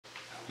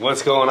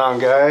What's going on,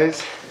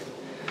 guys?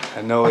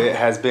 I know it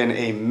has been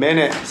a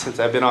minute since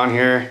I've been on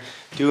here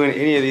doing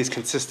any of these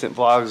consistent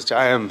vlogs, which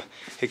I am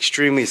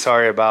extremely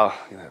sorry about.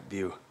 Look at that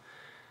view.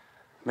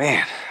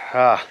 Man,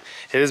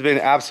 it has been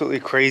absolutely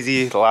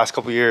crazy the last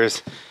couple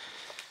years.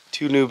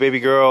 2 new baby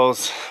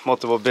girls,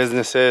 multiple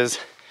businesses,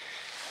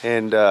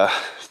 and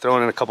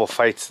throwing in a couple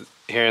fights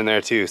here and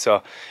there too.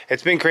 So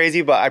it's been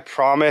crazy, but I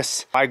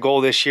promise my goal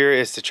this year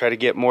is to try to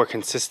get more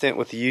consistent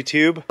with the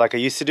YouTube like I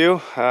used to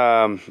do.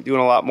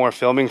 Doing a lot more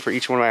filming for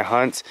each one of my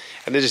hunts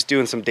and then just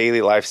doing some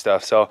daily life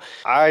stuff. So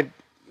I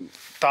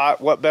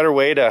thought, what better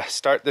way to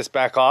start this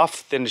back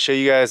off than to show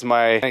you guys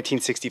my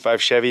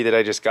 1965 Chevy that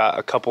I just got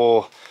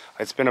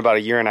it's been about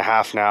 1.5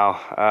 years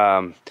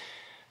now.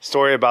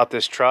 Story about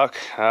this truck.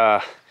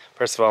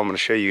 First of all, I'm going to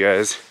show you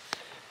guys.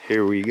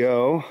 Here we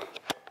go.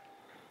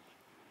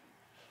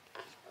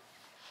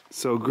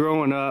 So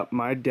growing up,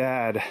 my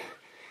dad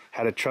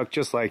had a truck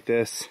just like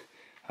this,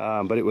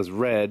 but it was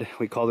red.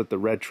 We called it the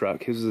red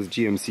truck. His was a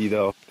GMC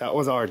though. That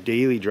was our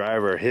daily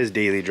driver, his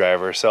daily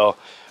driver. So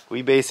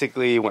we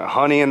basically went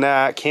hunting in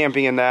that,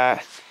 camping in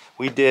that.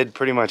 We did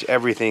pretty much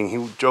everything.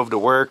 He drove to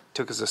work,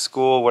 took us to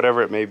school,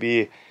 whatever it may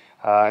be.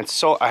 And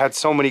so I had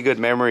so many good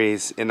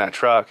memories in that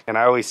truck. And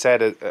I always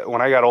said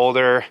when I got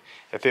older,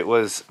 if it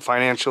was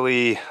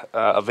financially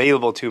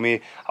available to me,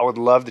 I would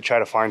love to try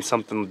to find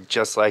something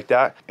just like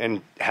that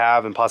and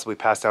possibly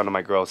pass down to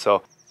my girls.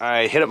 So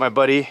I hit up my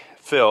buddy,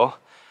 Phil,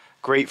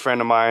 great friend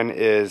of mine,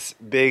 is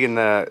big in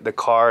the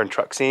car and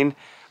truck scene.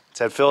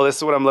 Said, Phil, this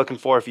is what I'm looking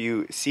for. If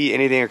you see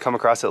anything or come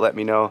across it, let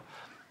me know.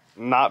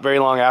 Not very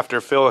long after,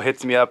 Phil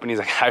hits me up and he's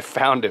like, I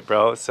found it,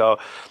 bro. So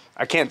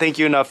I can't thank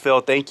you enough,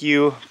 Phil. Thank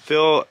you.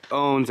 Phil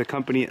owns a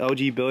company,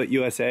 LG Billet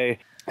USA,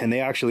 and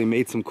they actually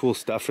made some cool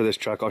stuff for this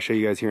truck. I'll show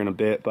you guys here in a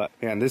bit. But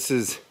man, this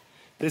is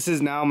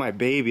now my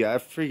baby. I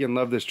freaking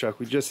love this truck.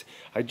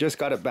 I just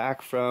got it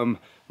back from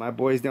my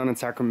boys down in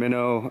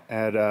Sacramento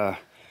at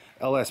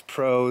LS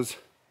Pros.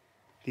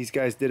 These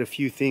guys did a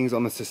few things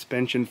on the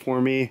suspension for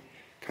me,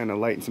 kind of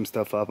lighten some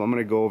stuff up. I'm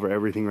gonna go over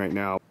everything right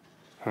now.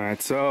 All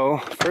right, so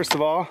first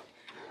of all,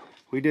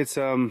 we did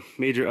some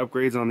major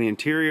upgrades on the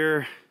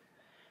interior.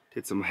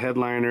 Did some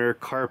headliner,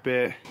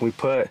 carpet. We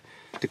put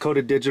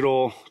Dakota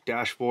Digital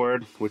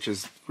dashboard, which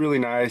is really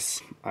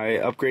nice. I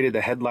upgraded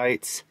the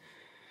headlights.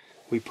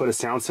 We put a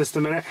sound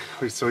system in it.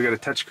 So we got a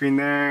touchscreen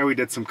there. We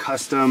did some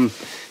custom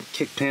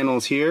kick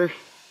panels here.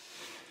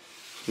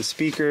 The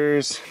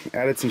speakers,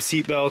 added some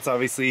seat belts.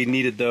 Obviously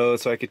needed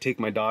those so I could take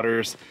my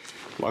daughters,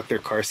 lock their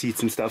car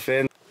seats and stuff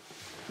in.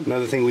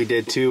 Another thing we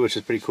did too, which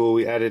is pretty cool,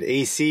 we added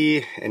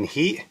AC and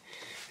heat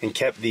and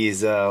kept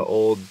these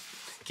old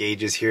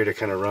gauges here to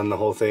kind of run the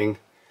whole thing.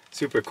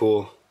 Super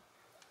cool.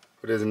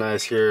 It is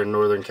nice here in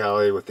Northern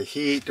Cali with the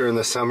heat during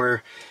the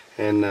summer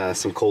and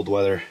some cold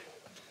weather.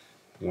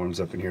 Warms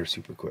up in here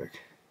super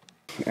quick.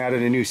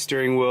 Added a new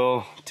steering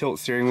wheel, tilt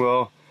steering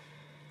wheel,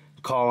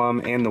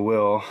 column, and the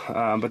wheel.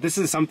 But this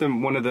is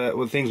something, one of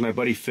the things my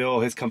buddy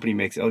Phil, his company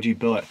makes, LG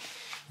Billet.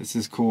 This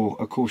is cool,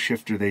 a cool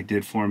shifter they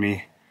did for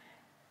me.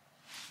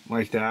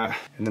 Like that.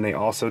 And then they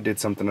also did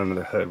something under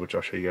the hood, which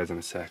I'll show you guys in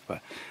a sec.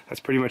 But that's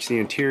pretty much the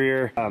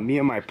interior. Me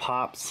and my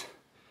pops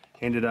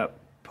ended up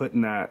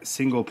putting that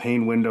single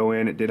pane window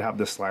in. It did have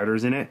the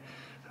sliders in it.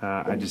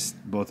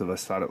 Both of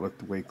us thought it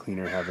looked way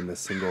cleaner having this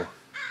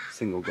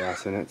single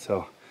glass in it.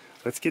 So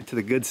let's get to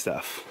the good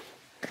stuff.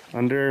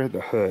 Under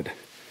the hood.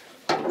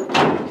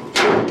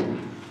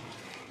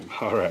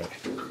 All right.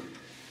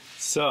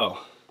 So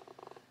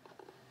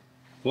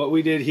what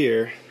we did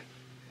here,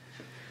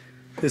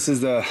 this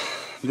is the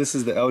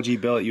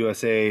LG Billet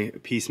USA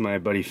piece my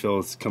buddy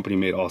Phil's company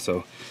made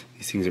also.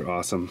 These things are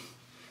awesome.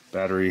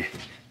 The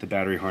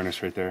battery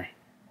harness right there.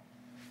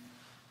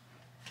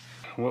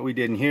 What we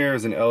did in here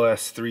is an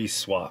LS3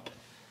 swap.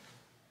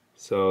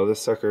 So this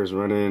sucker is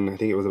running, I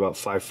think it was about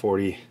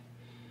 540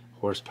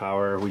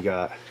 horsepower. We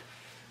got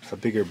a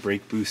bigger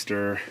brake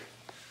booster.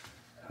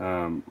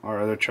 Our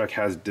other truck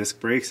has disc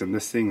brakes and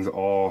this thing's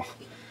all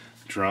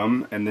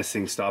drum and this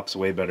thing stops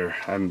way better.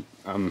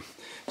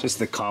 Just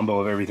the combo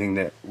of everything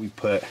that we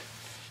put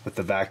with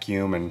the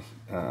vacuum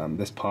and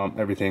this pump,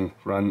 everything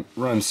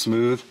runs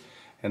smooth,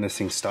 and this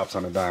thing stops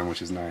on a dime,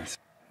 which is nice.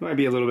 It might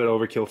be a little bit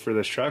overkill for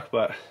this truck,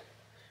 but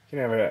you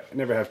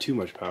never have too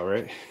much power,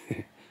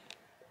 right?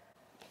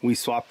 We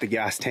swapped the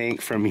gas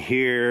tank from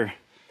here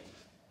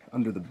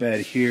under the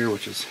bed here,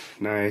 which is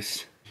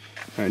nice.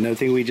 All right, another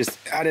thing, we just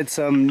added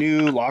some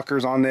new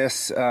lockers on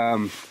this,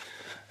 and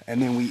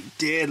then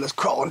let's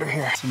crawl under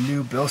here, some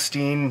new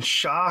Bilstein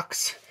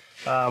shocks.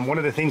 One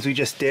of the things we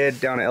just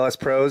did down at LS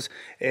Pros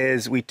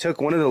is we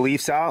took one of the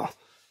leaves out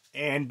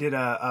and did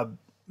a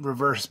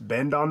reverse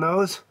bend on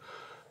those,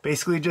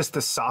 basically just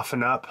to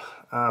soften up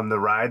the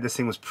ride. This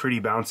thing was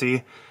pretty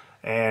bouncy,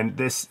 and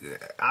this,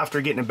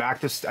 after getting it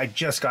back, I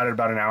just got it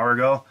about an hour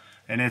ago,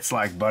 and it's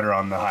like butter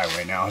on the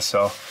highway now,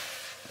 so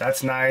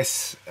that's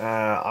nice.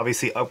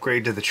 Obviously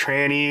upgrade to the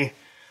tranny.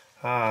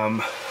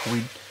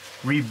 We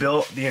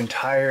rebuilt the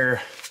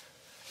entire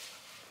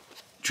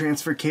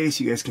transfer case,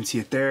 you guys can see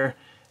it there,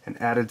 and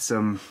added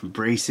some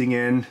bracing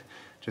in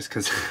just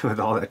because with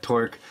all that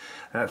torque,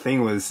 that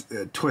thing was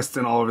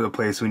twisting all over the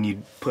place when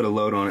you put a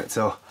load on it.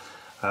 So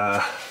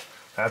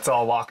that's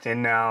all locked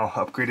in now.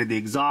 Upgraded the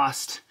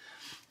exhaust,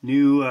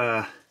 new,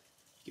 you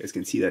guys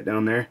can see that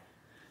down there,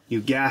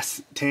 new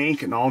gas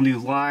tank and all new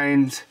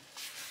lines.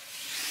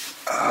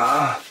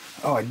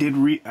 Oh,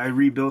 I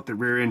rebuilt the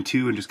rear end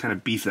too and just kind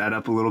of beefed that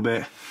up a little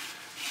bit.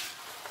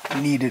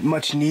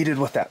 Much needed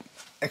with that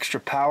extra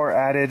power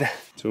added.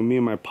 So me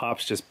and my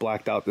pops just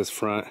blacked out this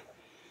front.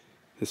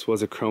 This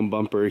was a chrome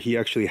bumper. He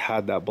actually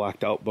had that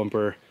blacked out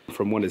bumper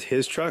from one of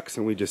his trucks,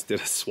 and we just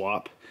did a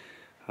swap.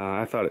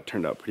 I thought it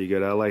turned out pretty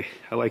good. I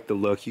like the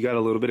look. You got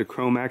a little bit of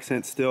chrome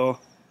accent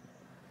still,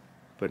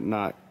 but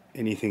not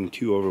anything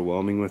too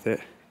overwhelming with it.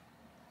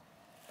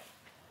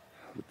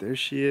 But there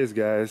she is,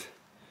 guys.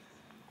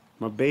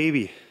 My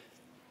baby.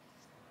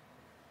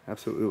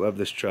 Absolutely love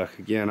this truck.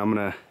 Again, I'm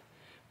gonna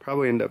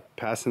probably end up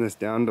passing this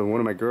down to one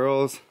of my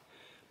girls.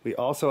 We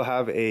also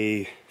have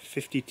a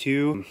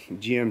 52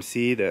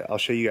 GMC that I'll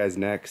show you guys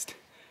next.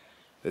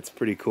 It's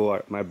pretty cool.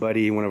 My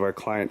buddy, one of our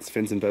clients,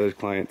 Fins and Feathers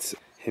clients,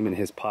 him and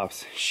his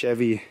pops,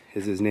 Chevy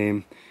is his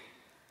name,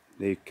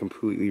 they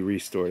completely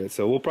restored it.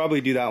 So we'll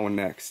probably do that one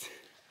next.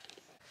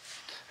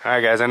 All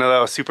right, guys, I know that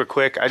was super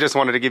quick. I just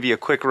wanted to give you a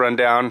quick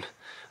rundown,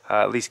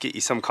 at least get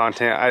you some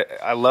content.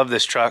 I love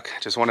this truck.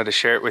 Just wanted to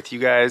share it with you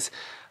guys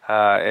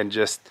and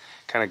just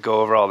kind of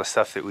go over all the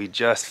stuff that we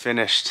just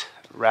finished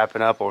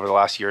wrapping up over the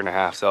last year and a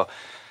half. So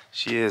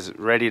she is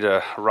ready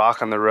to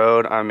rock on the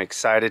road. I'm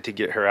excited to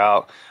get her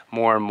out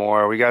more and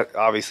more. We got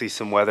obviously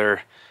some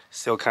weather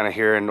still kind of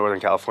here in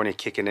Northern California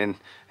kicking in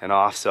and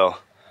off, so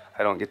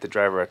I don't get to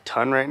drive her a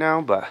ton right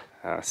now, but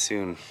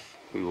soon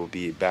we will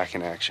be back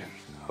in action.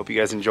 Hope you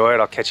guys enjoy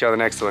it. I'll catch you on the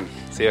next one.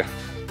 See ya.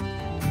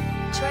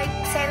 Troy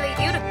Taylor,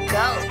 you the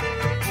GOAT.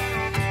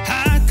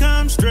 I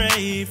come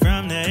straight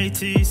from the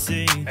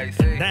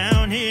ATC.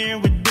 Down here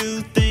we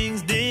do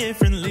things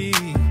differently.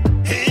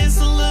 It's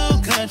a little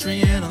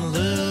country and a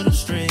little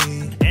street,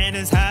 and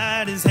it's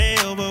hot as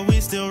hell, but we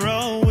still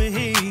roll with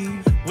heat.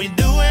 We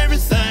do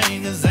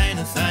everything, cause ain't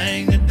a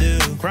thing to do.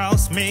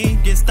 Cross me,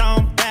 get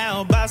stomped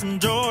out by some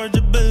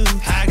Georgia boots.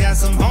 I got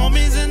some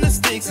homies in the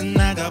sticks, and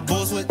I got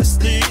boys with the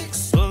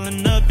sticks,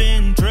 pulling up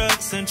in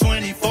trucks and